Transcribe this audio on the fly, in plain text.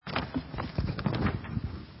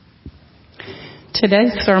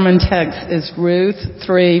Today's sermon text is Ruth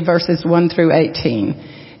 3, verses 1 through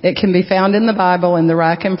 18. It can be found in the Bible in the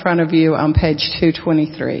rack in front of you on page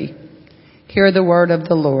 223. Hear the word of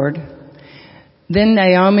the Lord. Then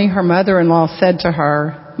Naomi, her mother-in-law, said to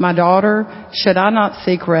her, "My daughter, should I not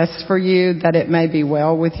seek rest for you, that it may be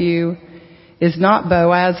well with you? Is not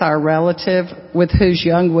Boaz our relative, with whose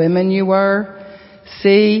young women you were?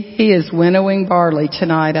 See, he is winnowing barley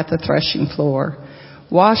tonight at the threshing floor.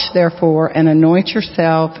 Wash therefore and anoint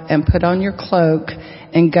yourself and put on your cloak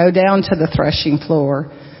and go down to the threshing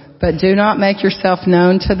floor. But do not make yourself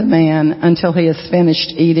known to the man until he has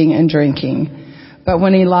finished eating and drinking. But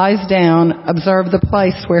when he lies down, observe the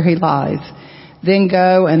place where he lies. Then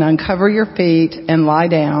go and uncover your feet and lie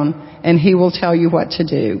down, and he will tell you what to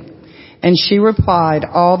do." And she replied,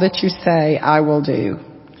 "All that you say I will do."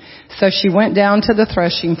 So she went down to the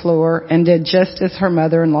threshing floor and did just as her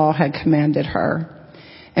mother-in-law had commanded her.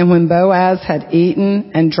 And when Boaz had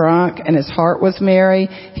eaten and drunk and his heart was merry,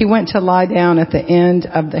 he went to lie down at the end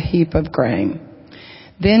of the heap of grain.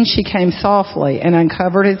 Then she came softly and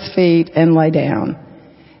uncovered his feet and lay down.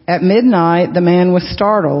 At midnight the man was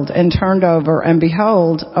startled and turned over, and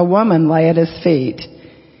behold, a woman lay at his feet.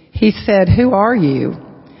 He said, "Who are you?"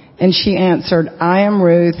 And she answered, "I am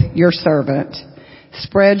Ruth, your servant.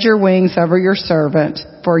 Spread your wings over your servant,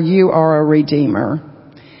 for you are a redeemer."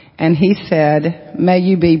 And he said, "May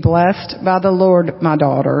you be blessed by the Lord, my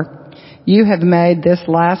daughter. You have made this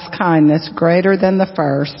last kindness greater than the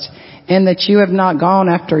first, in that you have not gone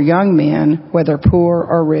after young men, whether poor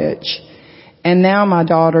or rich. And now, my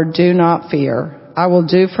daughter, do not fear. I will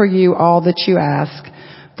do for you all that you ask,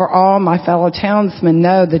 for all my fellow townsmen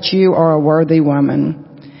know that you are a worthy woman.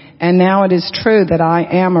 And now it is true that I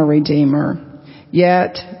am a redeemer.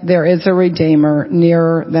 Yet there is a redeemer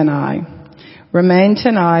nearer than I. Remain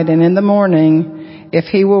tonight, and in the morning, if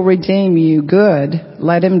he will redeem you, good,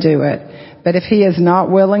 let him do it. But if he is not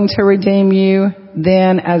willing to redeem you,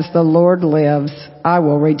 then as the Lord lives, I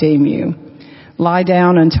will redeem you. Lie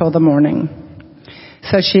down until the morning."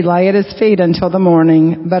 So she lay at his feet until the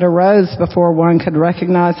morning, but arose before one could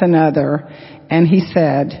recognize another. And he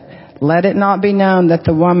said, "Let it not be known that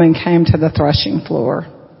the woman came to the threshing floor."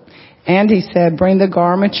 And he said, "Bring the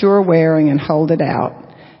garment you are wearing and hold it out."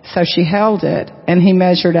 So she held it, and he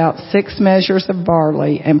measured out 6 measures of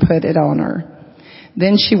barley and put it on her.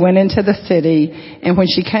 Then she went into the city, and when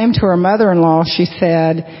she came to her mother-in-law, she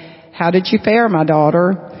said, "How did you fare, my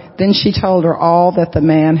daughter?" Then she told her all that the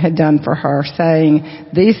man had done for her, saying,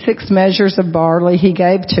 "These 6 measures of barley he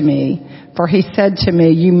gave to me, for he said to me,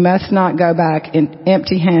 'You must not go back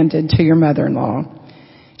empty-handed to your mother-in-law.'"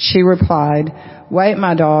 She replied, "Wait,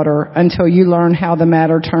 my daughter, until you learn how the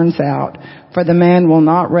matter turns out, for the man will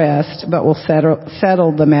not rest, but will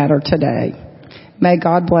settle the matter today." May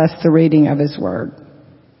God bless the reading of his word.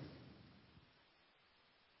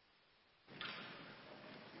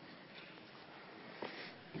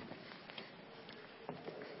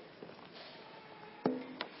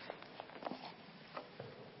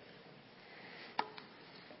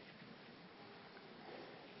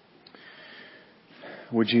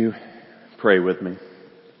 Would you pray with me?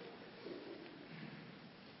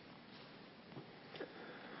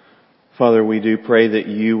 Father, we do pray that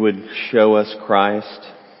you would show us Christ,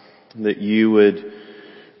 that you would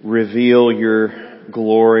reveal your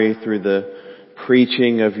glory through the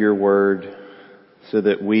preaching of your word, so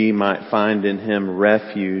that we might find in him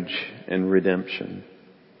refuge and redemption.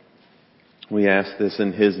 We ask this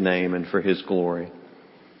in his name and for his glory.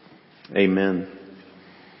 Amen.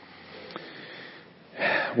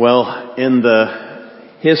 Well, in the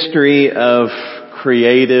history of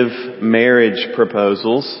creative marriage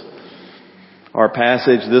proposals, our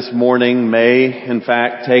passage this morning may, in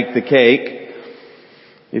fact, take the cake.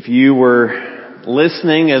 If you were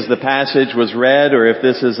listening as the passage was read, or if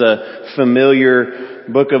this is a familiar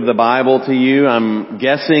book of the Bible to you, I'm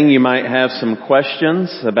guessing you might have some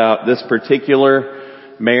questions about this particular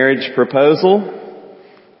marriage proposal.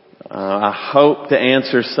 I hope to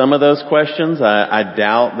answer some of those questions. I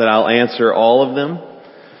doubt that I'll answer all of them.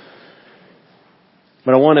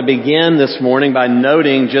 But I want to begin this morning by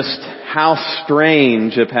noting just how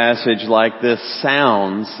strange a passage like this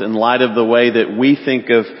sounds in light of the way that we think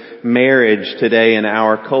of marriage today in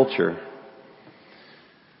our culture.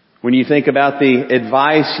 When you think about the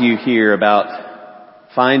advice you hear about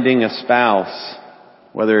finding a spouse,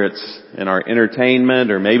 whether it's in our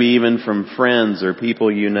entertainment or maybe even from friends or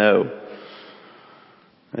people you know,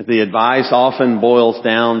 the advice often boils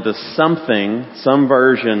down to some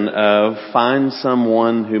version of find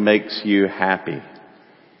someone who makes you happy.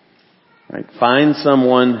 Right? Find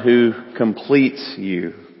someone who completes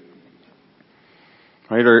you.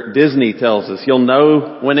 Right? Or Disney tells us, you'll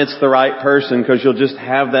know when it's the right person because you'll just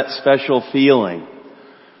have that special feeling.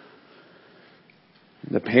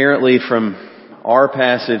 And apparently from our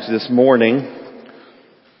passage this morning,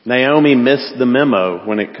 Naomi missed the memo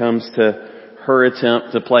when it comes to her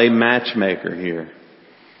attempt to play matchmaker here.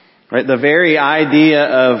 Right? The very idea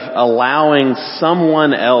of allowing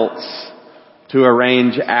someone else to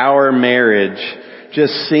arrange our marriage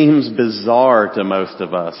just seems bizarre to most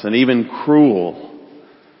of us and even cruel.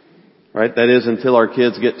 Right? That is until our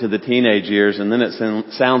kids get to the teenage years, and then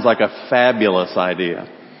it sounds like a fabulous idea.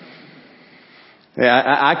 Yeah,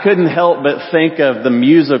 I couldn't help but think of the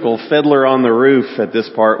musical Fiddler on the Roof at this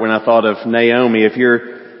part when I thought of Naomi. If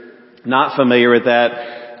you're not familiar with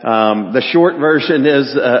that, the short version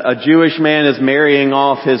is a Jewish man is marrying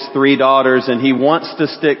off his 3 daughters, and he wants to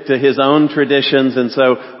stick to his own traditions, and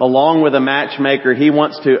so along with a matchmaker, he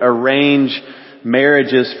wants to arrange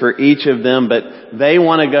marriages for each of them, but they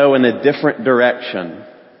want to go in a different direction.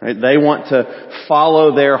 Right? They want to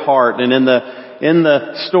follow their heart, and in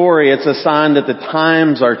the story, it's a sign that the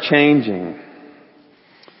times are changing.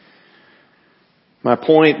 My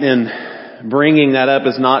point in bringing that up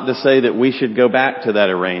is not to say that we should go back to that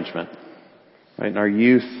arrangement. Right? And our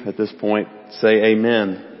youth at this point say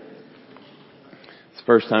amen. It's the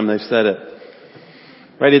first time they've said it.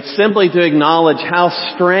 Right? It's simply to acknowledge how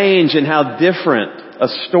strange and how different a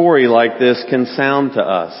story like this can sound to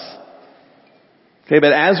us. Okay,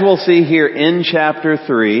 but as we'll see here in chapter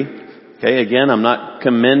 3, okay, again, I'm not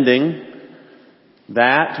commending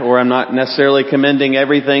that, or I'm not necessarily commending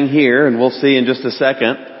everything here, and we'll see in just a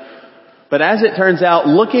second. But as it turns out,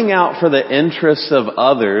 looking out for the interests of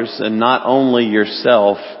others and not only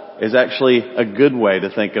yourself is actually a good way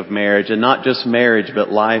to think of marriage, and not just marriage,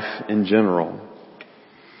 but life in general.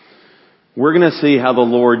 We're going to see how the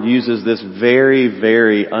Lord uses this very,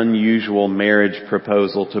 very unusual marriage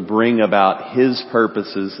proposal to bring about His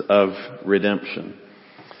purposes of redemption.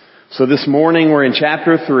 So this morning we're in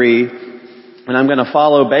chapter 3, and I'm going to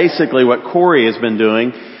follow basically what Corey has been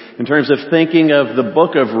doing in terms of thinking of the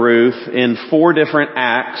book of Ruth in 4 different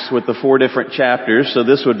acts with the 4 different chapters. So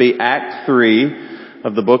this would be Act 3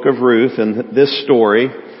 of the book of Ruth and this story.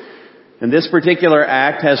 And this particular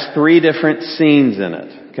act has 3 different scenes in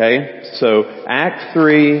it. Okay? So Act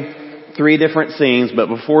 3, 3 different scenes, but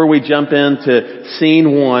before we jump into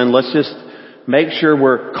scene 1, let's just make sure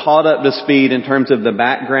we're caught up to speed in terms of the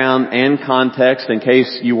background and context in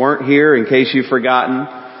case you weren't here, in case you've forgotten.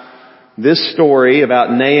 This story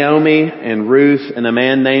about Naomi and Ruth and a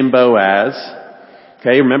man named Boaz.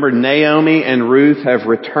 Okay, remember Naomi and Ruth have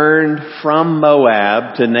returned from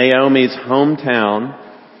Moab to Naomi's hometown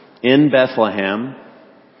in Bethlehem.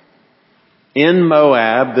 In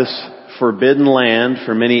Moab, this forbidden land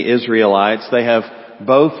for many Israelites, they have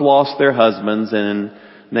both lost their husbands, and in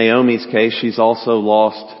Naomi's case, she's also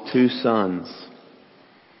lost 2 sons.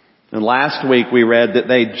 And last week we read that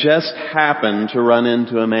they just happened to run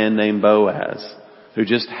into a man named Boaz, who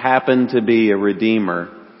just happened to be a redeemer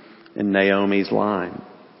in Naomi's line.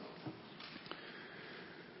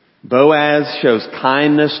 Boaz shows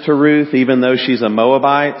kindness to Ruth even though she's a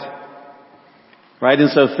Moabite. Right?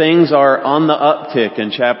 And so things are on the uptick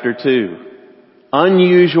in chapter 2.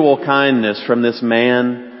 Unusual kindness from this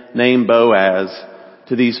man named Boaz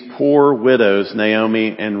to these poor widows,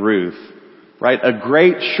 Naomi and Ruth. Right? A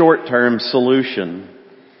great short-term solution.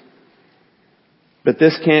 But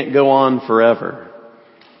this can't go on forever.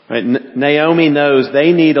 Right? Naomi knows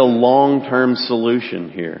they need a long-term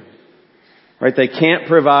solution here. Right? They can't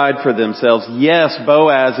provide for themselves. Yes,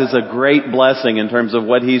 Boaz is a great blessing in terms of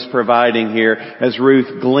what he's providing here as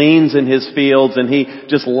Ruth gleans in his fields, and he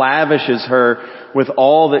just lavishes her with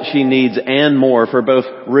all that she needs and more for both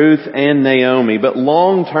Ruth and Naomi. But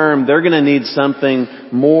long term, they're going to need something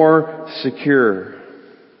more secure.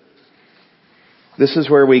 This is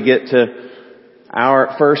where we get to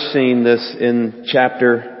our first scene, this in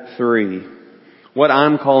chapter 3. What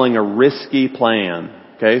I'm calling a risky plan.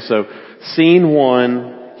 Okay, so scene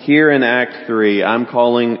 1 here in Act 3, I'm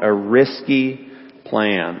calling a risky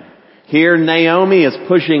plan. Here Naomi is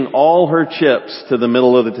pushing all her chips to the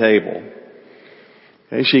middle of the table.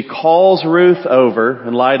 Okay, she calls Ruth over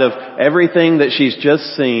in light of everything that she's just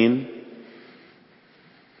seen.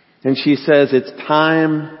 And she says, it's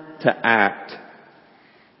time to act.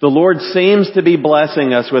 The Lord seems to be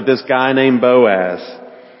blessing us with this guy named Boaz.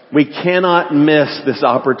 We cannot miss this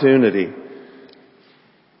opportunity.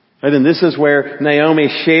 And this is where Naomi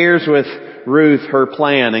shares with Ruth her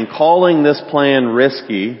plan, and calling this plan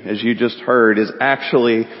risky, as you just heard, is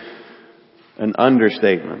actually an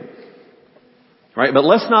understatement. Right? But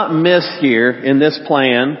let's not miss here in this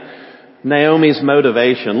plan Naomi's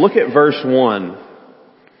motivation. Look at verse 1.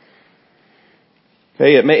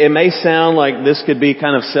 Okay, it may sound like this could be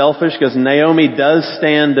kind of selfish because Naomi does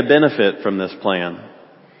stand to benefit from this plan.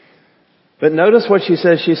 But notice what she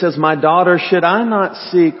says. She says, "My daughter, should I not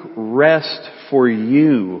seek rest for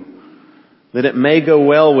you, that it may go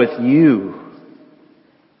well with you?"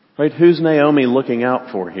 Right? Who's Naomi looking out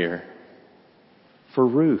for here? For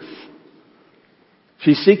Ruth.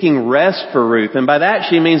 She's seeking rest for Ruth. And by that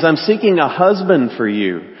she means, I'm seeking a husband for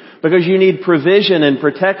you because you need provision and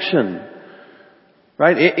protection.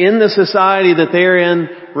 Right? In the society that they're in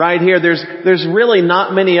right here, there's really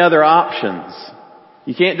not many other options.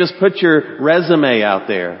 You can't just put your resume out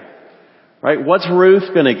there. Right? What's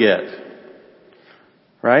Ruth going to get?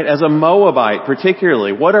 Right? As a Moabite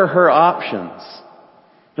particularly, what are her options?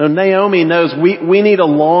 Now Naomi knows we need a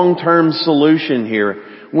long-term solution here.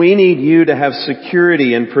 We need you to have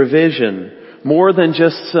security and provision, more than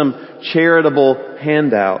just some charitable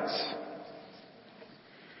handouts.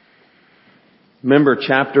 Remember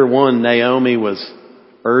chapter 1, Naomi was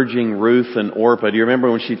urging Ruth and Orpah. Do you remember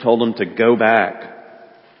when she told them to go back?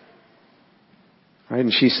 Right?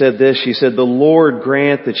 And she said this, she said, "The Lord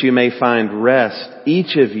grant that you may find rest,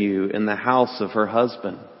 each of you in the house of her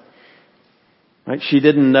husband." Right? She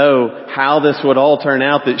didn't know how this would all turn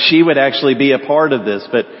out, that she would actually be a part of this.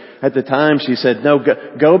 But at the time she said, "No,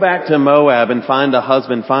 go back to Moab and find a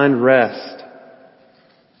husband, find rest."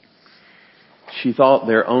 She thought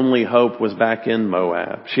their only hope was back in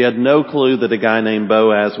Moab. She had no clue that a guy named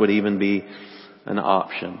Boaz would even be an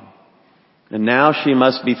option. And now she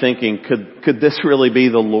must be thinking, could this really be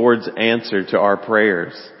the Lord's answer to our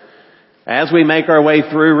prayers? As we make our way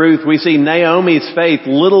through Ruth, we see Naomi's faith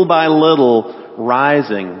little by little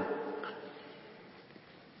rising.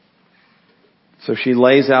 So she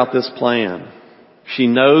lays out this plan. She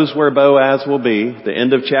knows where Boaz will be. The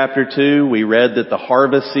end of chapter 2, we read that the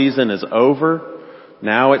harvest season is over.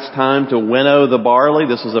 Now it's time to winnow the barley.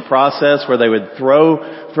 This was a process where they would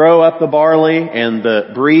throw up the barley and the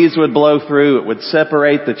breeze would blow through. It would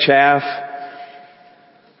separate the chaff,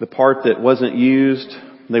 the part that wasn't used.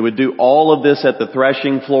 They would do all of this at the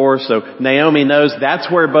threshing floor. So Naomi knows that's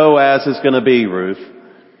where Boaz is going to be, Ruth.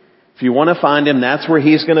 If you want to find him, that's where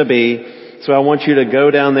he's going to be. So I want you to go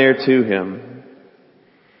down there to him.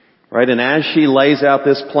 Right? And as she lays out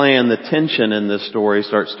this plan, the tension in this story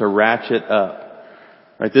starts to ratchet up.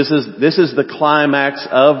 Right? This is the climax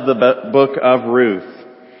of the book of Ruth.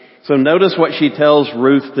 So notice what she tells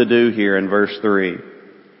Ruth to do here in verse 3.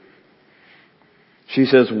 She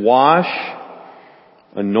says, "Wash,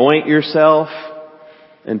 anoint yourself,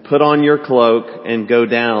 and put on your cloak and go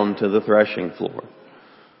down to the threshing floor."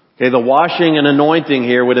 Okay, the washing and anointing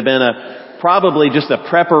here would have been probably just a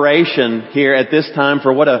preparation here at this time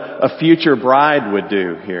for what a future bride would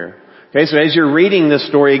do here. Okay, so as you're reading this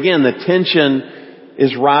story again, the tension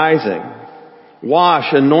is rising.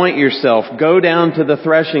 Wash, anoint yourself, go down to the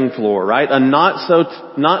threshing floor, right? A not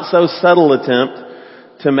so subtle attempt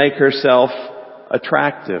to make herself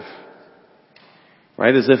attractive.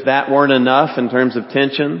 Right? As if that weren't enough in terms of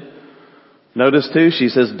tension. Notice too, she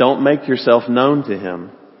says, don't make yourself known to him.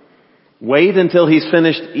 Wait until he's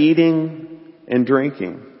finished eating and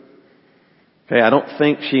drinking. Okay, I don't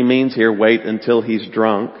think she means here wait until he's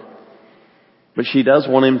drunk. But she does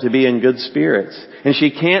want him to be in good spirits. And she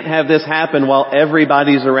can't have this happen while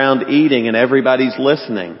everybody's around eating and everybody's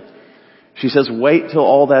listening. She says, wait till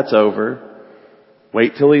all that's over.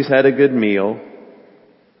 Wait till he's had a good meal.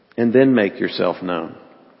 And then make yourself known.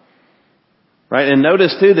 Right? And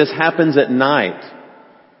notice too, this happens at night.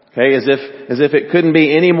 Okay, as if it couldn't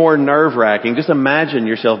be any more nerve-wracking. Just imagine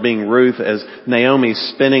yourself being Ruth as Naomi's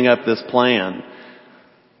spinning up this plan.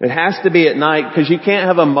 It has to be at night because you can't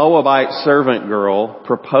have a Moabite servant girl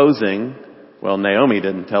proposing. Well, Naomi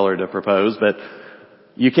didn't tell her to propose, but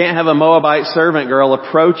you can't have a Moabite servant girl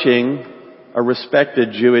approaching a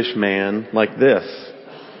respected Jewish man like this.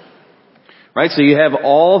 Right? So you have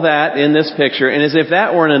all that in this picture. And as if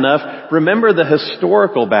that weren't enough, remember the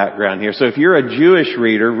historical background here. So if you're a Jewish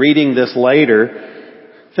reader reading this later,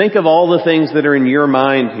 think of all the things that are in your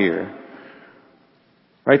mind here.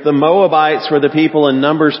 Right? The Moabites were the people in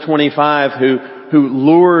Numbers 25 who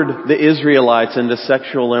lured the Israelites into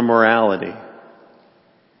sexual immorality.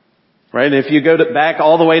 Right? And if you go back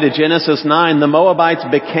all the way to Genesis 9, the Moabites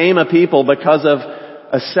became a people because of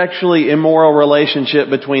a sexually immoral relationship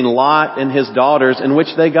between Lot and his daughters in which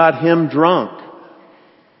they got him drunk.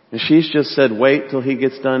 And she's just said, wait till he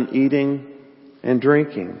gets done eating and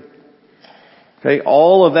drinking. Okay,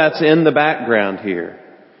 all of that's in the background here.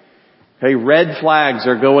 Okay, red flags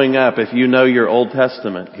are going up if you know your Old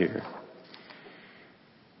Testament here.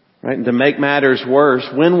 Right? And to make matters worse,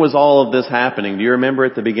 when was all of this happening? Do you remember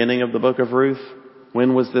at the beginning of the book of Ruth?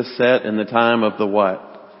 When was this set? In the time of the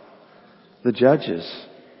what? The judges.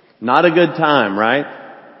 Not a good time, right?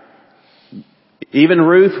 Even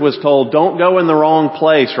Ruth was told, don't go in the wrong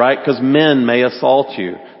place, right? Because men may assault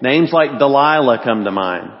you. Names like Delilah come to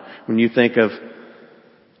mind when you think of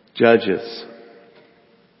judges.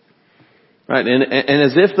 Right? And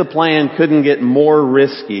as if the plan couldn't get more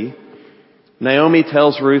risky, Naomi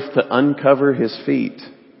tells Ruth to uncover his feet.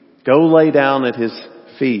 Go lay down at his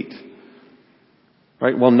feet.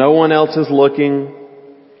 Right? Well, no one else is looking.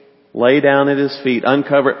 Lay down at his feet.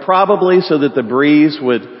 Uncover it. Probably so that the breeze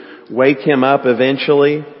would wake him up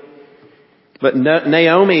eventually. But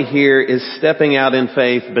Naomi here is stepping out in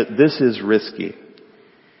faith, but this is risky.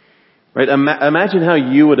 Right? Imagine how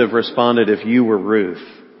you would have responded if you were Ruth.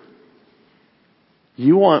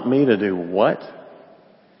 You want me to do what?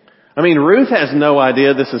 I mean, Ruth has no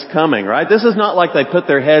idea this is coming, right? This is not like they put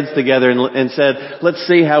their heads together and said, let's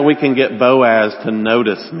see how we can get Boaz to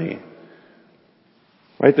notice me.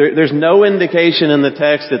 Right? There's no indication in the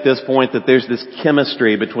text at this point that there's this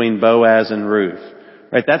chemistry between Boaz and Ruth.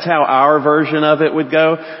 Right? That's how our version of it would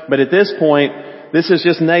go. But at this point, this is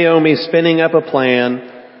just Naomi spinning up a plan.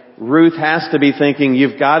 Ruth has to be thinking,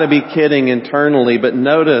 you've got to be kidding internally. But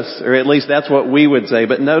notice, or at least that's what we would say,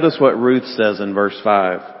 but notice what Ruth says in verse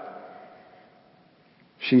 5.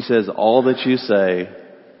 She says, all that you say,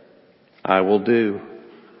 I will do.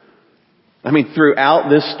 I mean,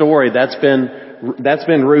 throughout this story, that's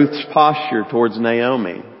been Ruth's posture towards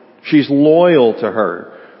Naomi. She's loyal to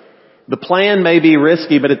her. The plan may be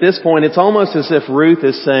risky, but at this point, it's almost as if Ruth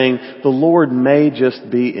is saying, the Lord may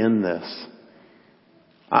just be in this.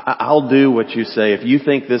 I'll do what you say if you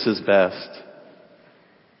think this is best.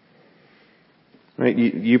 Right?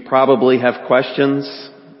 You probably have questions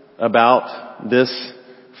about this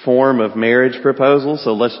form of marriage proposal,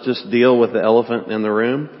 so let's just deal with the elephant in the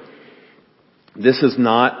room. This is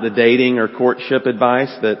not the dating or courtship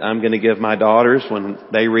advice that I'm going to give my daughters when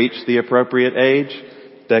they reach the appropriate age,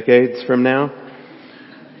 decades from now.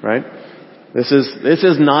 Right? This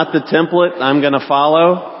is not the template I'm going to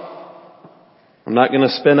follow. I'm not going to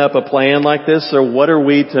spin up a plan like this. So what are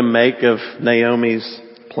we to make of Naomi's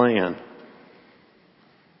plan?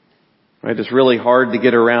 Right? It's really hard to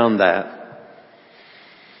get around that.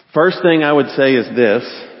 First thing I would say is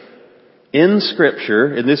this. In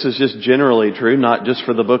Scripture, and this is just generally true, not just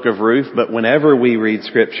for the book of Ruth, but whenever we read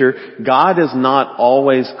Scripture, God is not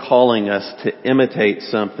always calling us to imitate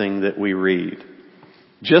something that we read.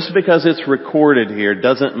 Just because it's recorded here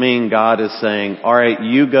doesn't mean God is saying, all right,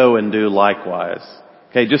 you go and do likewise.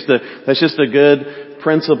 Okay, that's just a good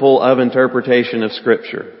principle of interpretation of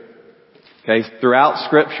Scripture. Okay, throughout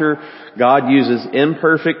Scripture, God uses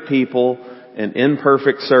imperfect people and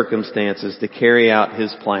imperfect circumstances to carry out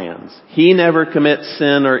His plans. He never commits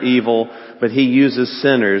sin or evil, but He uses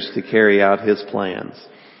sinners to carry out His plans.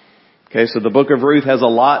 Okay, so the book of Ruth has a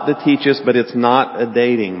lot to teach us, but it's not a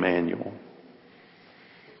dating manual.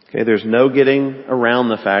 Okay, there's no getting around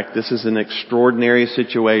the fact this is an extraordinary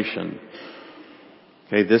situation.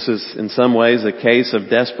 Okay, this is in some ways a case of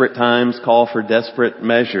desperate times call for desperate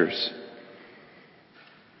measures.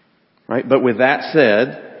 Right? But with that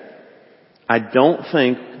said, I don't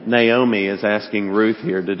think Naomi is asking Ruth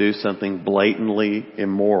here to do something blatantly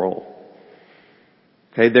immoral.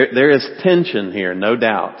 Okay, there is tension here, no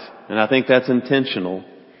doubt. And I think that's intentional.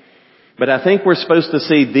 But I think we're supposed to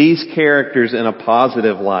see these characters in a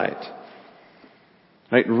positive light.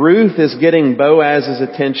 Right? Ruth is getting Boaz's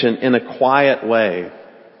attention in a quiet way.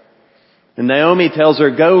 And Naomi tells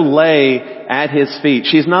her, go lay at his feet.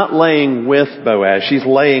 She's not laying with Boaz. She's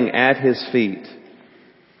laying at his feet.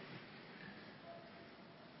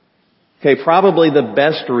 Okay, probably the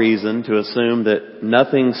best reason to assume that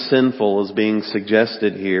nothing sinful is being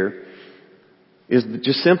suggested here is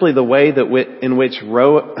just simply the way that in which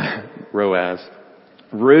Ruth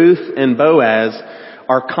and Boaz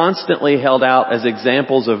are constantly held out as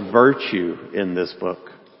examples of virtue in this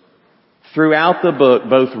book. Throughout the book,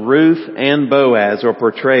 both Ruth and Boaz are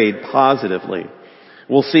portrayed positively.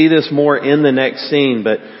 We'll see this more in the next scene,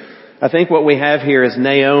 but I think what we have here is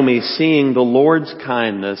Naomi seeing the Lord's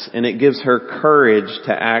kindness, and it gives her courage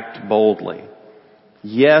to act boldly.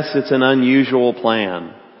 Yes, it's an unusual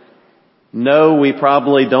plan. No, we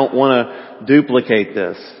probably don't want to duplicate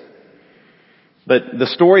this. But the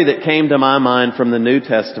story that came to my mind from the New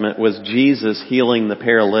Testament was Jesus healing the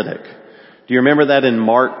paralytic. Do you remember that in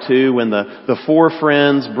Mark 2 when the four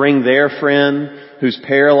friends bring their friend who's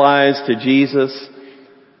paralyzed to Jesus?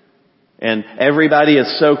 And everybody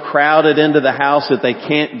is so crowded into the house that they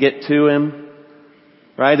can't get to him.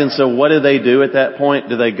 Right? And so what do they do at that point?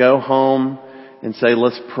 Do they go home and say,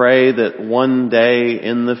 let's pray that one day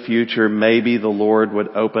in the future, maybe the Lord would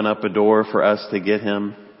open up a door for us to get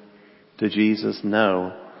him to Jesus?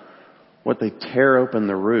 No. What, they tear open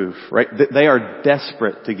the roof, right? They are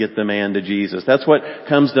desperate to get the man to Jesus. That's what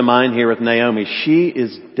comes to mind here with Naomi. She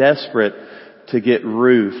is desperate to get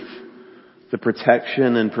Ruth the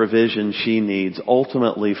protection and provision she needs,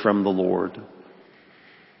 ultimately from the Lord.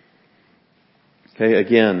 Okay,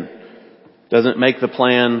 again, doesn't make the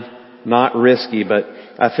plan not risky, but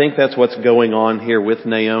I think that's what's going on here with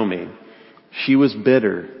Naomi. She was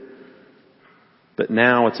bitter. But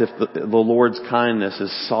now it's if the Lord's kindness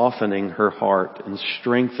is softening her heart and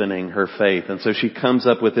strengthening her faith. And so she comes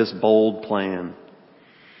up with this bold plan.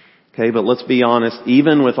 Okay, but let's be honest,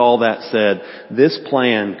 even with all that said, this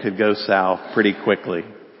plan could go south pretty quickly.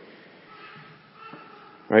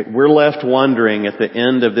 Right? We're left wondering at the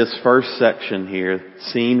end of this first section here,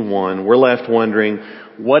 scene 1, we're left wondering,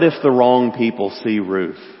 what if the wrong people see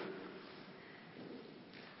Ruth?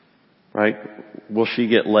 Right? Will she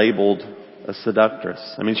get labeled a seductress?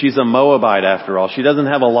 I mean, she's a Moabite after all. She doesn't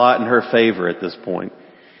have a lot in her favor at this point.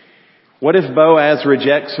 What if Boaz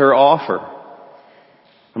rejects her offer?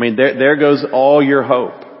 I mean, there goes all your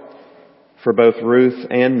hope for both Ruth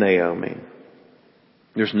and Naomi.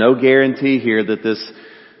 There's no guarantee here that this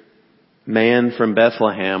man from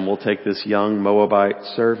Bethlehem will take this young Moabite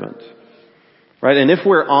servant. Right? And if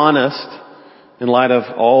we're honest, in light of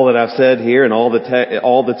all that I've said here and all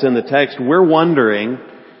that's in the text, we're wondering,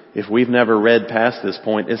 if we've never read past this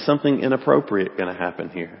point, is something inappropriate going to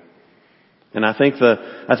happen here? And I think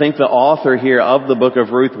the author here of the book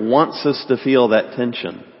of Ruth wants us to feel that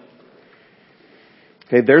tension.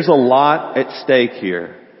 Okay, there's a lot at stake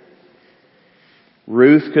here.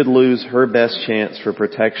 Ruth could lose her best chance for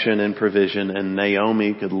protection and provision, and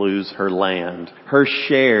Naomi could lose her land. Her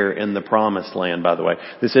share in the promised land, by the way.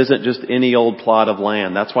 This isn't just any old plot of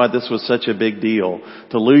land. That's why this was such a big deal.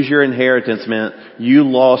 To lose your inheritance meant you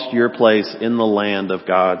lost your place in the land of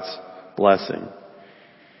God's blessing.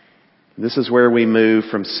 This is where we move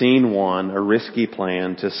from scene 1, a risky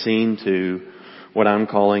plan, to scene 2, what I'm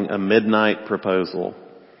calling a midnight proposal.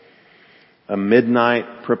 A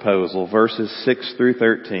midnight proposal, verses 6 through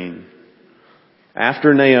 13.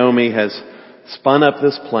 After Naomi has spun up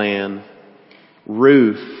this plan,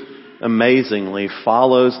 Ruth amazingly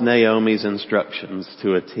follows Naomi's instructions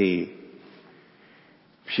to a T.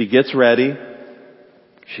 She gets ready.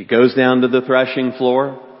 She goes down to the threshing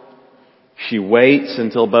floor. She waits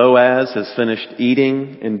until Boaz has finished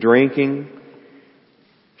eating and drinking.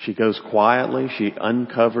 She goes quietly. She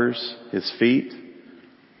uncovers his feet.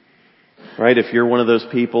 Right? If you're one of those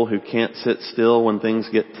people who can't sit still when things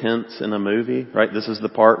get tense in a movie, right? This is the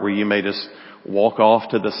part where you may just walk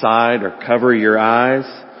off to the side or cover your eyes.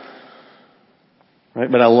 Right?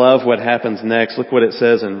 But I love what happens next. Look what it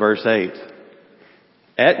says in verse 8.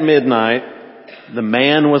 At midnight, the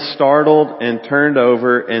man was startled and turned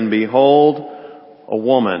over, and behold, a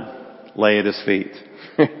woman lay at his feet.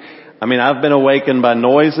 I mean, I've been awakened by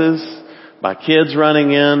noises, by kids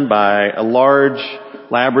running in, by a large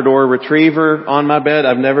Labrador retriever on my bed.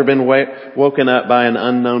 I've never been woken up by an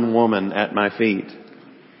unknown woman at my feet.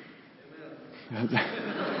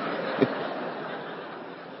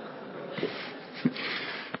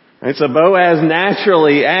 And so Boaz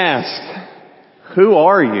naturally asked, "Who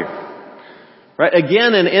are you?" Right?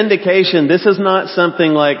 Again, an indication this is not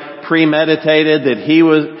something like premeditated that he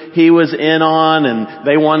was in on and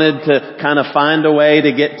they wanted to kind of find a way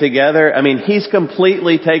to get together. I mean, he's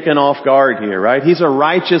completely taken off guard here, right? He's a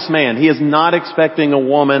righteous man. He is not expecting a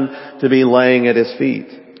woman to be laying at his feet.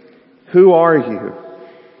 Who are you?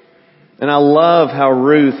 And I love how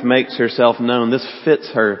Ruth makes herself known. This fits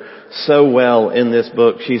her so well in this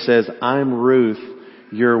book. She says, "I'm Ruth,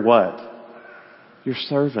 your what? Your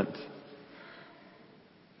servant."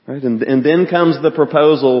 Right? And then comes the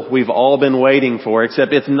proposal we've all been waiting for,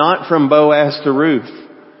 except it's not from Boaz to Ruth,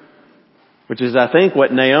 which is, I think,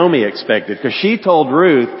 what Naomi expected. Because she told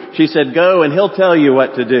Ruth, she said, "Go and he'll tell you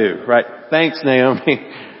what to do." Right? Thanks, Naomi.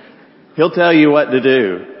 He'll tell you what to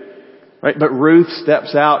do. Right? But Ruth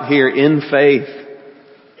steps out here in faith.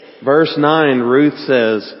 Verse 9, Ruth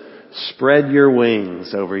says, "Spread your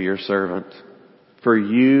wings over your servant, for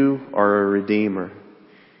you are a redeemer."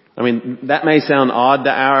 I mean, that may sound odd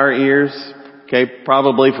to our ears. Okay,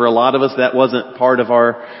 probably for a lot of us that wasn't part of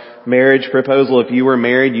our marriage proposal. If you were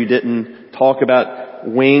married, you didn't talk about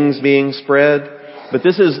wings being spread. But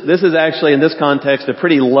this is actually in this context a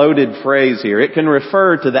pretty loaded phrase here. It can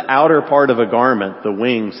refer to the outer part of a garment, the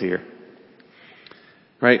wings here.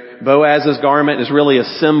 Right? Boaz's garment is really a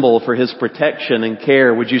symbol for his protection and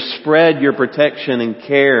care. Would you spread your protection and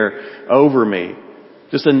care over me?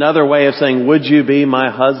 Just another way of saying, would you be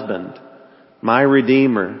my husband, my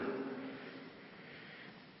redeemer?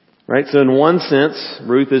 Right? So in one sense,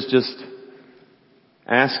 Ruth is just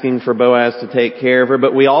asking for Boaz to take care of her,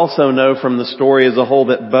 but we also know from the story as a whole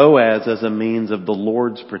that Boaz is a means of the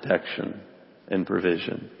Lord's protection and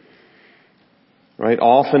provision. Right?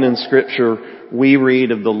 Often in Scripture, we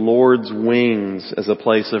read of the Lord's wings as a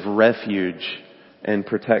place of refuge and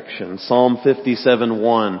protection. Psalm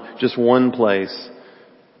 57:1, just one place.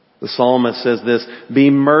 The psalmist says this,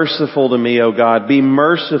 "Be merciful to me, O God, be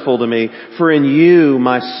merciful to me, for in you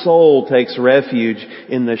my soul takes refuge.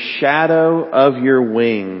 In the shadow of your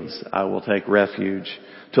wings I will take refuge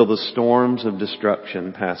till the storms of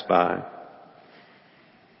destruction pass by."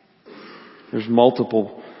 There's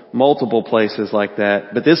multiple places like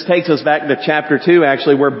that. But this takes us back to chapter 2,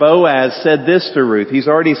 actually, where Boaz said this to Ruth. He's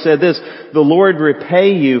already said this, "The Lord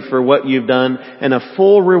repay you for what you've done, and a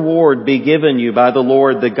full reward be given you by the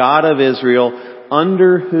Lord, the God of Israel,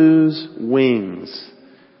 under whose wings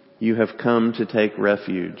you have come to take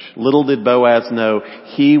refuge." Little did Boaz know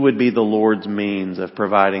he would be the Lord's means of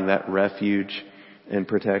providing that refuge and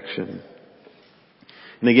protection.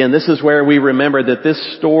 And again, this is where we remember that this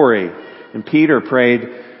story, and Peter prayed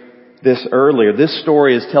this earlier, this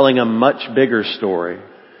story is telling a much bigger story.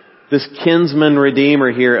 This kinsman redeemer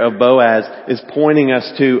here of Boaz is pointing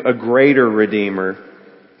us to a greater redeemer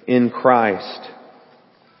in Christ.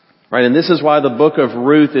 Right? And this is why the book of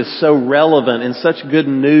Ruth is so relevant and such good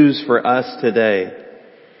news for us today.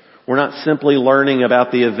 We're not simply learning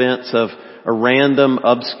about the events of a random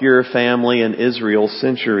obscure family in Israel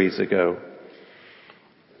centuries ago.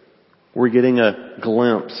 We're getting a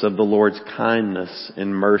glimpse of the Lord's kindness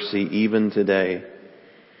and mercy even today.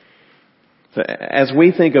 So as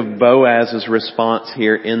we think of Boaz's response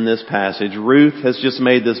here in this passage, Ruth has just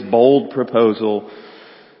made this bold proposal.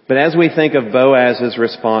 But as we think of Boaz's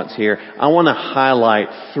response here, I want to highlight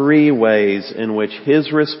 3 ways in which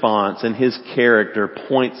his response and his character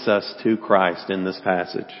points us to Christ in this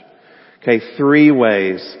passage. Okay, 3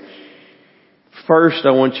 ways. First,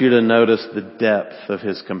 I want you to notice the depth of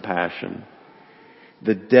his compassion.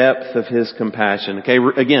 The depth of his compassion. Okay,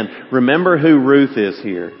 again, remember who Ruth is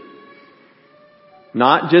here.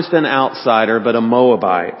 Not just an outsider, but a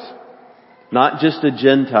Moabite. Not just a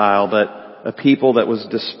Gentile, but a people that was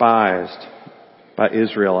despised by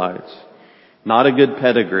Israelites. Not a good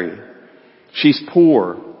pedigree. She's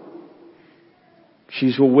poor.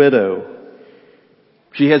 She's a widow.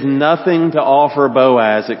 She has nothing to offer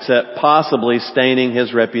Boaz except possibly staining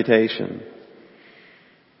his reputation.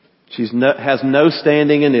 She has no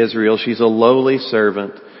standing in Israel. She's a lowly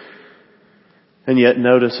servant. And yet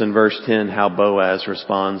notice in verse 10 how Boaz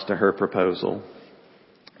responds to her proposal.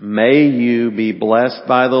 "May you be blessed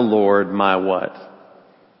by the Lord, my what?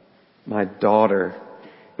 My daughter."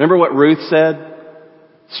 Remember what Ruth said?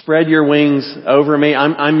 "Spread your wings over me.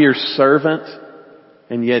 I'm your servant."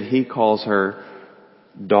 And yet he calls her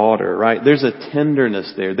daughter, right? There's a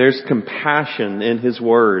tenderness there. There's compassion in his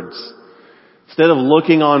words. Instead of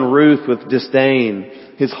looking on Ruth with disdain,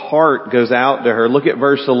 his heart goes out to her. Look at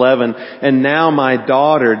verse 11. "And now, my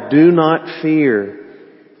daughter, do not fear.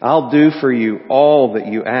 I'll do for you all that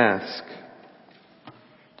you ask."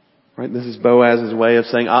 Right? This is Boaz's way of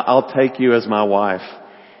saying, I'll take you as my wife.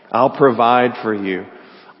 I'll provide for you.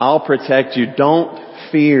 I'll protect you. Don't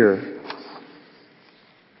fear.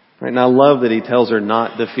 Right, and I love that he tells her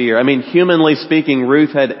not to fear. I mean, humanly speaking,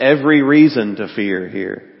 Ruth had every reason to fear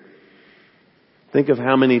here. Think of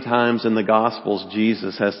how many times in the Gospels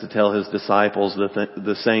Jesus has to tell his disciples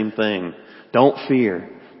the same thing. Don't fear.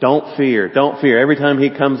 Don't fear. Don't fear. Every time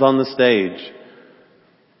he comes on the stage.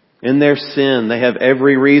 In their sin, they have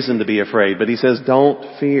every reason to be afraid. But he says, don't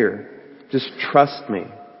fear. Just trust me.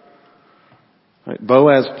 Right?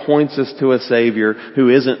 Boaz points us to a Savior who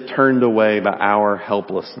isn't turned away by our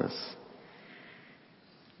helplessness.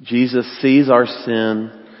 Jesus sees our sin,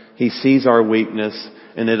 He sees our weakness,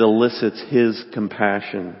 and it elicits His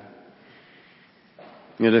compassion.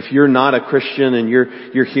 And if you're not a Christian and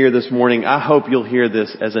you're here this morning, I hope you'll hear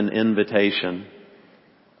this as an invitation.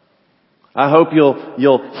 I hope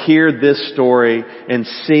you'll hear this story and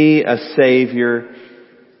see a Savior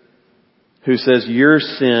who says, your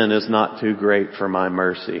sin is not too great for my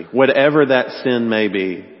mercy. Whatever that sin may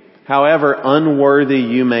be, however unworthy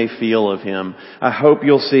you may feel of Him, I hope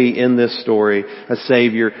you'll see in this story a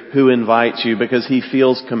Savior who invites you because He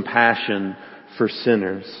feels compassion for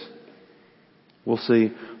sinners. We'll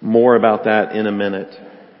see more about that in a minute.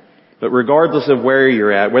 But regardless of where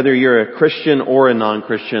you're at, whether you're a Christian or a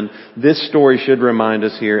non-Christian, this story should remind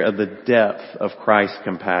us here of the depth of Christ's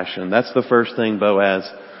compassion. That's the first thing Boaz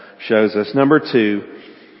shows us. Number two,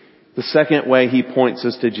 the second way he points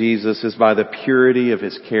us to Jesus is by the purity of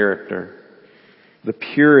his character. The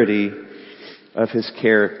purity of his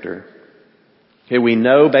character. Okay, we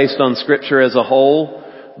know based on Scripture as a whole,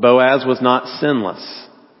 Boaz was not sinless.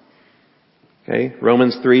 Okay,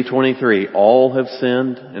 Romans 3:23, all have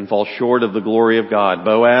sinned and fall short of the glory of God.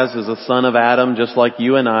 Boaz is a son of Adam, just like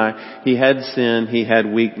you and I. He had sin, he had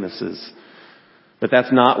weaknesses. But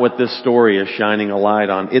that's not what this story is shining a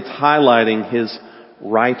light on. It's highlighting his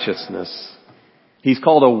righteousness. He's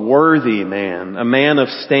called a worthy man, a man of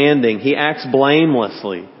standing. He acts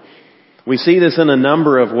blamelessly. We see this in a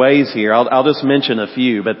number of ways here. I'll just mention a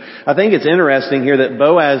few, but I think it's interesting here that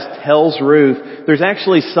Boaz tells Ruth there's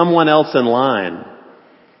actually someone else in line.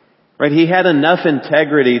 Right? He had enough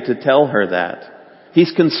integrity to tell her that.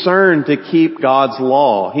 He's concerned to keep God's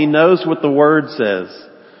law. He knows what the Word says.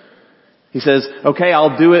 He says, okay,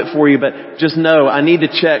 I'll do it for you, but just know I need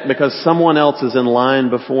to check because someone else is in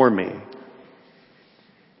line before me.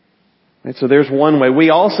 Right, so there's one way.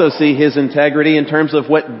 We also see his integrity in terms of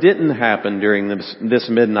what didn't happen during this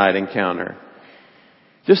midnight encounter.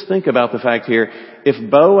 Just think about the fact here,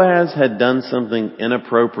 if Boaz had done something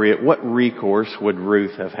inappropriate, what recourse would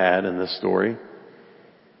Ruth have had in this story?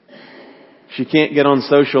 She can't get on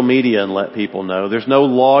social media and let people know. There's no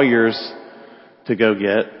lawyers to go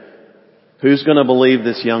get. Who's going to believe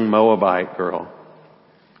this young Moabite girl?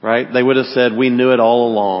 Right? They would have said, we knew it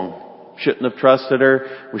all along. Shouldn't have trusted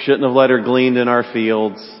her. We shouldn't have let her glean in our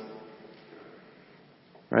fields.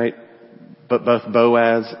 Right? But both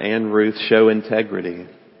Boaz and Ruth show integrity.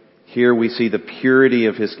 Here we see the purity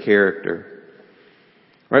of his character.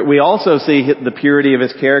 Right? We also see the purity of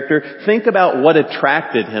his character. Think about what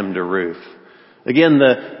attracted him to Ruth. Again,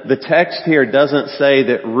 the text here doesn't say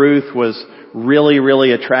that Ruth was really,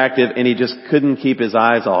 really attractive and he just couldn't keep his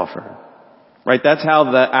eyes off her. Right? That's how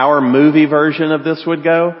our movie version of this would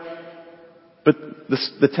go. But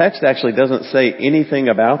the text actually doesn't say anything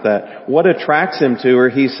about that. What attracts him to her,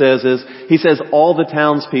 he says, all the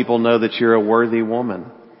townspeople know that you're a worthy woman.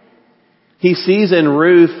 He sees in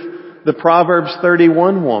Ruth the Proverbs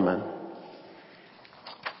 31 woman.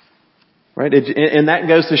 Right? And that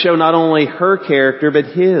goes to show not only her character, but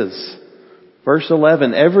his. Verse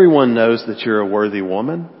 11, everyone knows that you're a worthy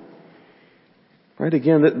woman. Right?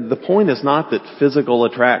 Again, the point is not that physical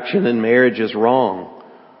attraction in marriage is wrong.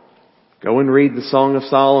 Go and read the Song of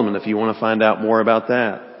Solomon if you want to find out more about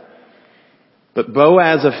that. But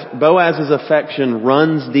Boaz's affection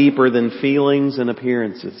runs deeper than feelings and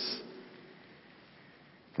appearances.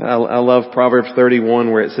 I love Proverbs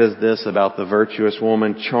 31 where it says this about the virtuous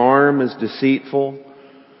woman. Charm is deceitful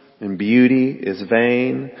and beauty is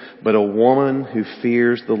vain, but a woman who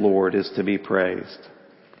fears the Lord is to be praised.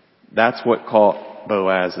 That's what caught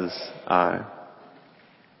Boaz's eye.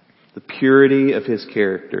 The purity of his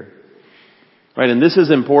character. Right, and this is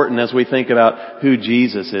important as we think about who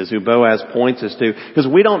Jesus is, who Boaz points us to. Because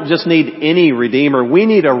we don't just need any Redeemer, we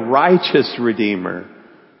need a righteous Redeemer.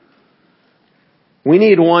 We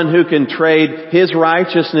need one who can trade His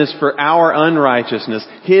righteousness for our unrighteousness,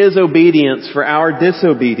 His obedience for our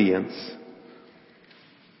disobedience.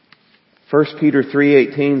 1 Peter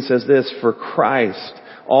 3:18 says this, for Christ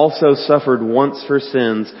also suffered once for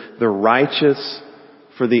sins, the righteous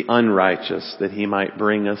for the unrighteous, that He might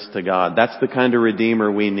bring us to God. That's the kind of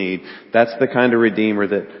Redeemer we need. That's the kind of Redeemer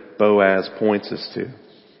that Boaz points us to.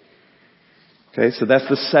 Okay, so that's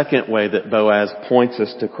the second way that Boaz points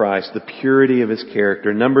us to Christ, the purity of His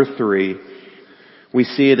character. Number 3, we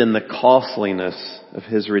see it in the costliness of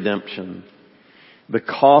His redemption. The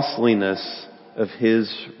costliness of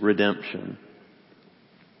His redemption.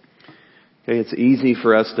 Okay, it's easy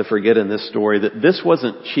for us to forget in this story that this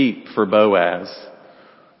wasn't cheap for Boaz.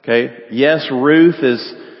 Okay, yes, Ruth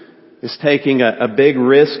is taking a big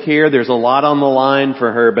risk here. There's a lot on the line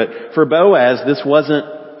for her, but for Boaz, this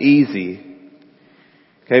wasn't easy.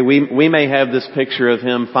 Okay, we may have this picture of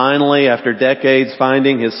him finally, after decades,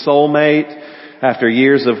 finding his soulmate, after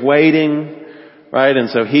years of waiting, right? And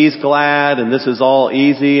so he's glad, and this is all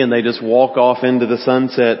easy, and they just walk off into the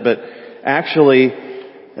sunset. But actually,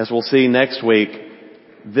 as we'll see next week,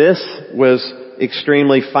 this was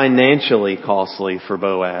extremely financially costly for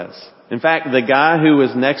Boaz. In fact, the guy who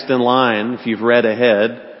was next in line, if you've read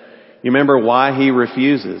ahead, you remember why he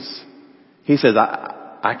refuses. He says,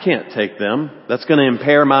 I can't take them. That's going to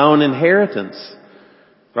impair my own inheritance.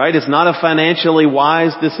 Right? It's not a financially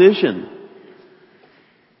wise decision.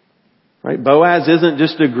 Right? Boaz isn't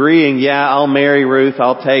just agreeing, yeah, I'll marry Ruth,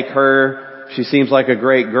 I'll take her. She seems like a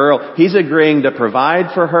great girl. He's agreeing to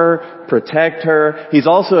provide for her, protect her. He's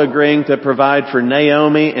also agreeing to provide for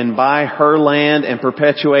Naomi and buy her land and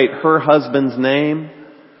perpetuate her husband's name.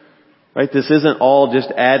 Right? This isn't all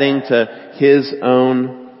just adding to his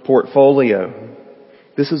own portfolio.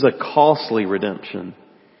 This is a costly redemption.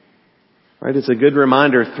 Right? It's a good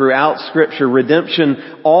reminder throughout Scripture,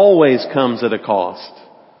 redemption always comes at a cost.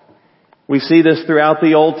 We see this throughout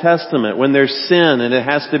the Old Testament. When there's sin and it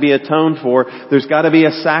has to be atoned for, there's got to be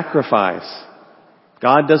a sacrifice.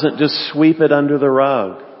 God doesn't just sweep it under the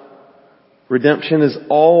rug. Redemption is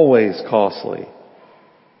always costly.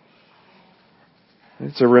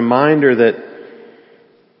 It's a reminder that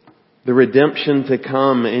the redemption to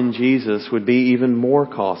come in Jesus would be even more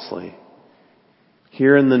costly.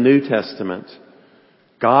 Here in the New Testament,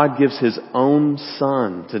 God gives His own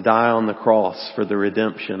Son to die on the cross for the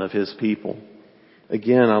redemption of His people.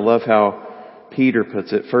 Again, I love how Peter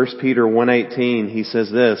puts it. 1 Peter 1:18, he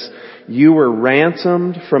says this, "You were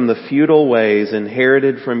ransomed from the futile ways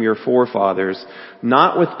inherited from your forefathers,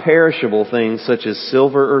 not with perishable things such as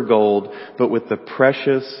silver or gold, but with the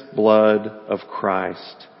precious blood of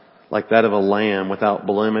Christ, like that of a lamb without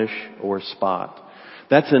blemish or spot."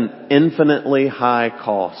 That's an infinitely high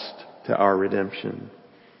cost to our redemption.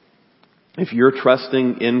 If you're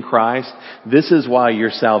trusting in Christ, this is why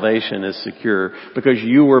your salvation is secure, because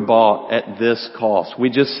you were bought at this cost. We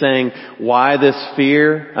just sang, why this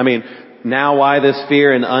fear? Why this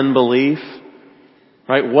fear and unbelief?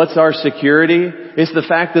 Right? What's our security? It's the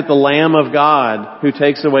fact that the Lamb of God who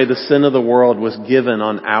takes away the sin of the world was given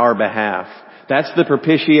on our behalf. That's the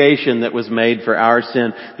propitiation that was made for our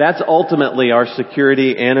sin. That's ultimately our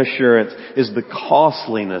security and assurance, is the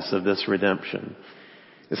costliness of this redemption.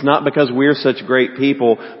 It's not because we're such great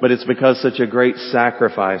people, but it's because such a great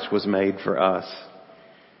sacrifice was made for us.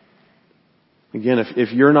 Again,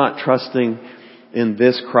 if you're not trusting in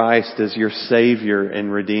this Christ as your Savior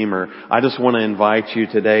and Redeemer, I just want to invite you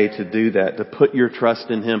today to do that, to put your trust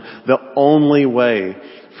in Him. The only way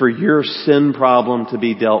for your sin problem to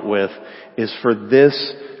be dealt with is for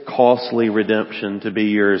this costly redemption to be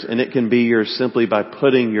yours. And it can be yours simply by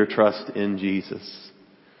putting your trust in Jesus.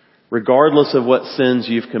 Regardless of what sins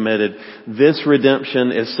you've committed, this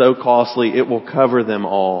redemption is so costly, it will cover them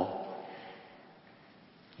all.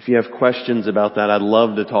 If you have questions about that, I'd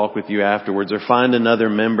love to talk with you afterwards, or find another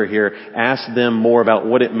member here. Ask them more about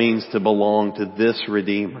what it means to belong to this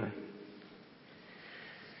Redeemer.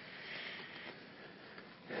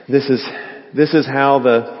 This is how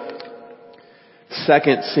the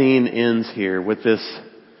second scene ends here, with this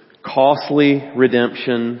costly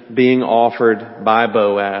redemption being offered by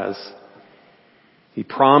Boaz. He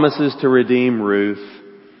promises to redeem Ruth.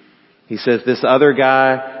 He says this other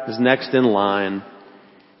guy is next in line.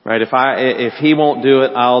 Right? If he won't do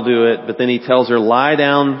it, I'll do it. But then he tells her, lie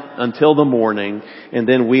down until the morning, and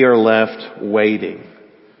then we are left waiting.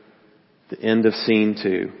 The end of scene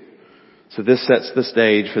 2. So this sets the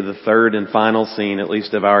stage for the third and final scene, at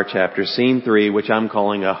least of our chapter, scene 3, which I'm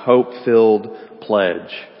calling a hope-filled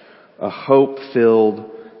pledge. A hope-filled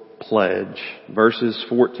pledge. Verses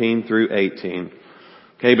 14 through 18.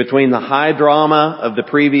 Okay, between the high drama of the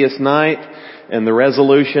previous night and the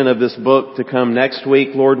resolution of this book to come next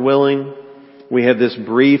week, Lord willing, we have this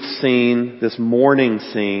brief scene, this morning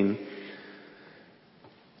scene.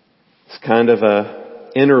 It's kind of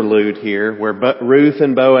a interlude here where Ruth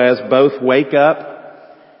and Boaz both wake up.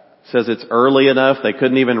 It says it's early enough they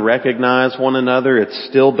couldn't even recognize one another. It's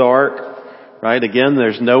still dark. Right? Again,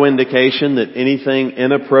 there's no indication that anything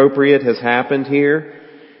inappropriate has happened here.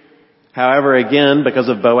 However, again, because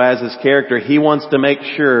of Boaz's character, he wants to make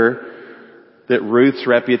sure that Ruth's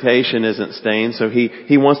reputation isn't stained. So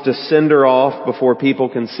he wants to send her off before people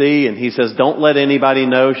can see. And he says, don't let anybody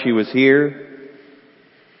know she was here.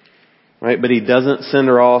 Right? But he doesn't send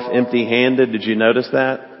her off empty-handed. Did you notice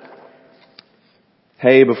that?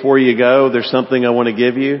 Hey, before you go, there's something I want to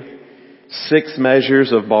give you. 6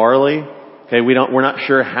 measures of barley. Okay, we're not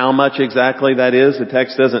sure how much exactly that is. The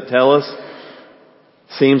text doesn't tell us.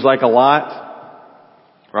 Seems like a lot.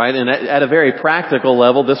 Right? And at a very practical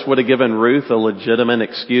level, this would have given Ruth a legitimate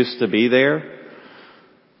excuse to be there.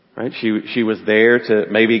 Right? She was there to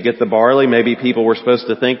maybe get the barley. Maybe people were supposed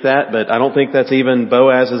to think that, but I don't think that's even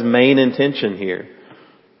Boaz's main intention here.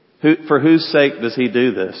 For whose sake does he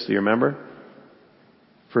do this? Do you remember?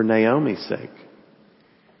 For Naomi's sake.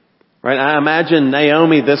 Right? I imagine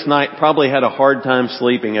Naomi this night probably had a hard time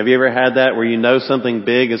sleeping. Have you ever had that where you know something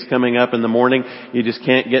big is coming up in the morning? You just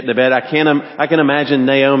can't get to bed. I can imagine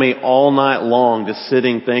Naomi all night long just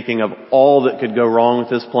sitting thinking of all that could go wrong with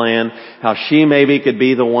this plan, how she maybe could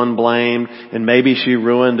be the one blamed, and maybe she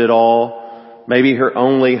ruined it all. Maybe her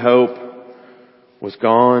only hope was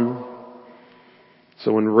gone.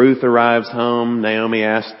 So when Ruth arrives home, Naomi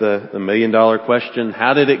asks the million-dollar question,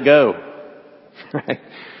 how did it go?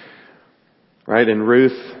 Right? And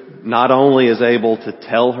Ruth not only is able to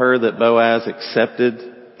tell her that Boaz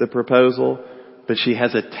accepted the proposal, but she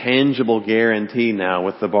has a tangible guarantee now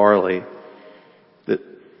with the barley that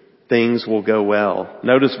things will go well.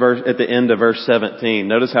 Notice at the end of verse 17,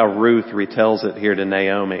 notice how Ruth retells it here to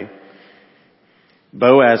Naomi.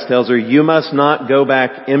 Boaz tells her, you must not go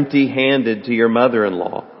back empty-handed to your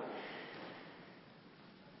mother-in-law.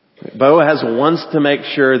 Boaz wants to make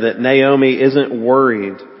sure that Naomi isn't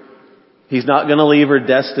worried. He's not going to leave her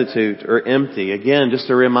destitute or empty. Again, just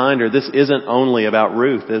a reminder, this isn't only about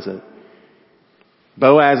Ruth, is it?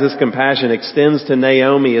 Boaz's compassion extends to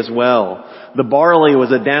Naomi as well. The barley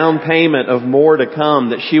was a down payment of more to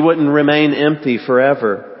come, that she wouldn't remain empty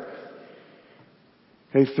forever.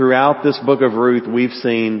 Okay, throughout this book of Ruth, we've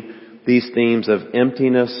seen these themes of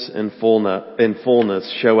emptiness and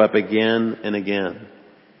fullness show up again and again.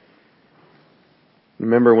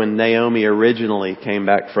 Remember when Naomi originally came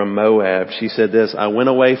back from Moab, she said this, I went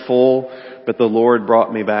away full, but the Lord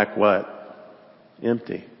brought me back what?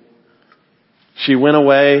 Empty. She went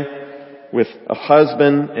away with a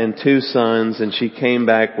husband and 2 sons, and she came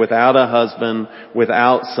back without a husband,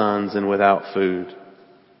 without sons, and without food.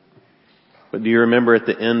 But do you remember at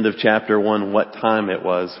the end of chapter 1 what time it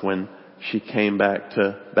was when she came back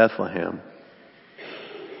to Bethlehem?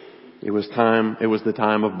 It was the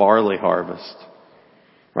time of barley harvest.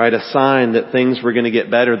 Right? A sign that things were going to get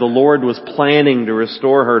better. The Lord was planning to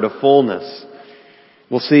restore her to fullness.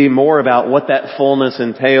 We'll see more about what that fullness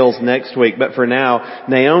entails next week. But for now,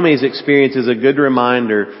 Naomi's experience is a good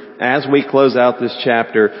reminder as we close out this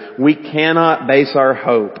chapter, we cannot base our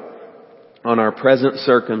hope on our present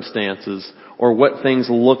circumstances or what things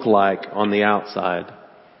look like on the outside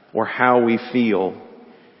or how we feel.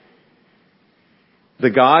 The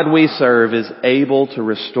God we serve is able to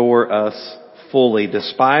restore us fully,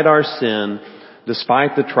 despite our sin,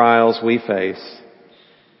 despite the trials we face.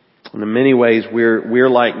 And in many ways, we're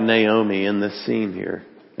like Naomi in this scene here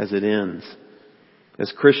as it ends. As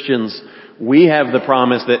Christians, we have the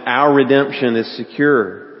promise that our redemption is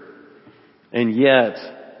secure. And yet,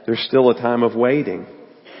 there's still a time of waiting.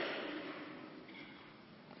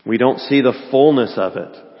 We don't see the fullness of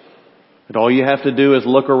it. But all you have to do is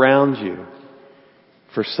look around you.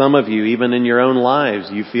 For some of you, even in your own lives,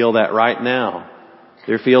 you feel that right now.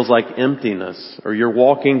 There feels like emptiness, or you're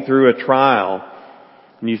walking through a trial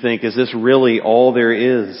and you think, is this really all there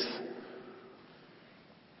is?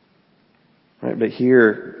 Right? But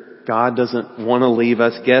here, God doesn't want to leave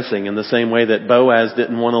us guessing in the same way that Boaz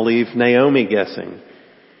didn't want to leave Naomi guessing.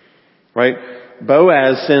 Right?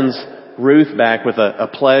 Boaz sends Ruth back with a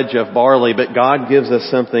pledge of barley, but God gives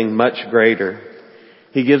us something much greater.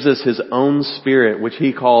 He gives us His own Spirit, which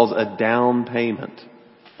He calls a down payment,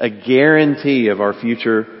 a guarantee of our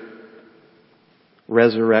future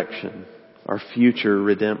resurrection, our future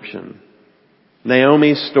redemption.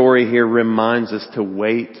 Naomi's story here reminds us to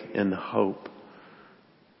wait in hope.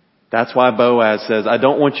 That's why Boaz says, I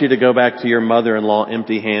don't want you to go back to your mother-in-law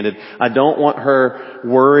empty-handed. I don't want her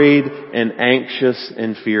worried and anxious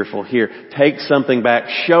and fearful. Here, take something back.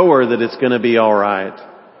 Show her that it's going to be all right.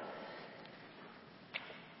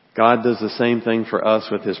 God does the same thing for us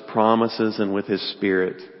with His promises and with His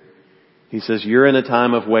Spirit. He says, you're in a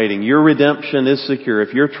time of waiting. Your redemption is secure.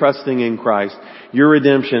 If you're trusting in Christ, your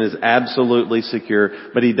redemption is absolutely secure.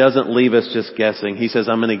 But He doesn't leave us just guessing. He says,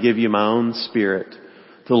 I'm going to give you my own Spirit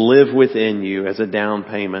to live within you as a down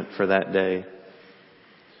payment for that day.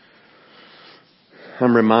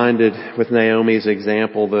 I'm reminded with Naomi's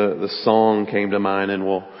example, the song came to mind, and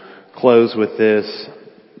we'll close with this.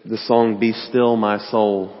 The song, Be Still My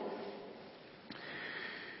Soul.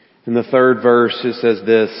 In the 3rd verse, it says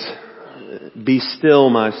this, Be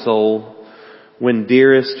still, my soul, when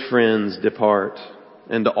dearest friends depart,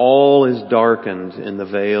 and all is darkened in the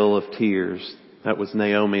vale of tears. That was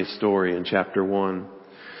Naomi's story in chapter 1.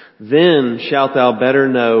 Then shalt thou better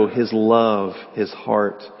know His love, His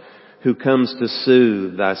heart, who comes to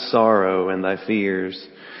soothe thy sorrow and thy fears.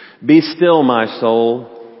 Be still, my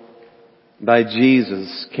soul, thy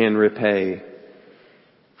Jesus can repay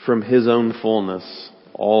from His own fullness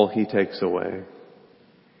all He takes away.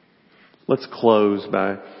 Let's close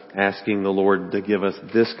by asking the Lord to give us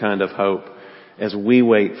this kind of hope as we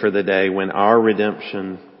wait for the day when our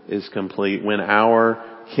redemption is complete, when our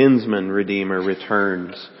kinsman redeemer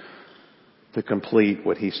returns to complete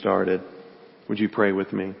what he started. Would you pray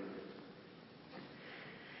with me?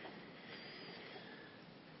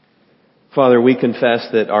 Father, we confess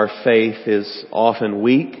that our faith is often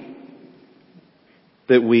weak,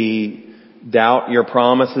 that we doubt your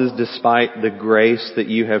promises despite the grace that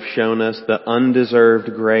you have shown us, the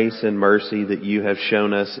undeserved grace and mercy that you have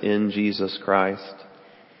shown us in Jesus Christ.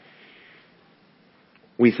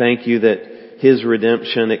 We thank you that his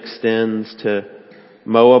redemption extends to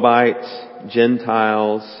Moabites,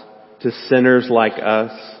 Gentiles, to sinners like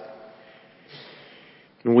us.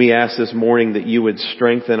 And we ask this morning that you would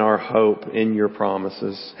strengthen our hope in your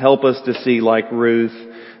promises. Help us to see, like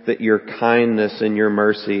Ruth, that your kindness and your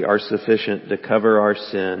mercy are sufficient to cover our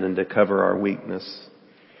sin and to cover our weakness.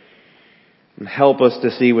 And help us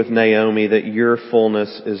to see with Naomi that your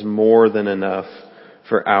fullness is more than enough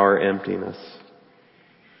for our emptiness.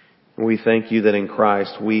 And we thank you that in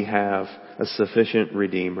Christ we have a sufficient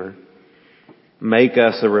Redeemer. Make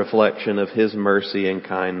us a reflection of his mercy and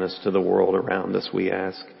kindness to the world around us, we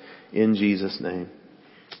ask. In Jesus' name,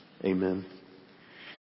 amen.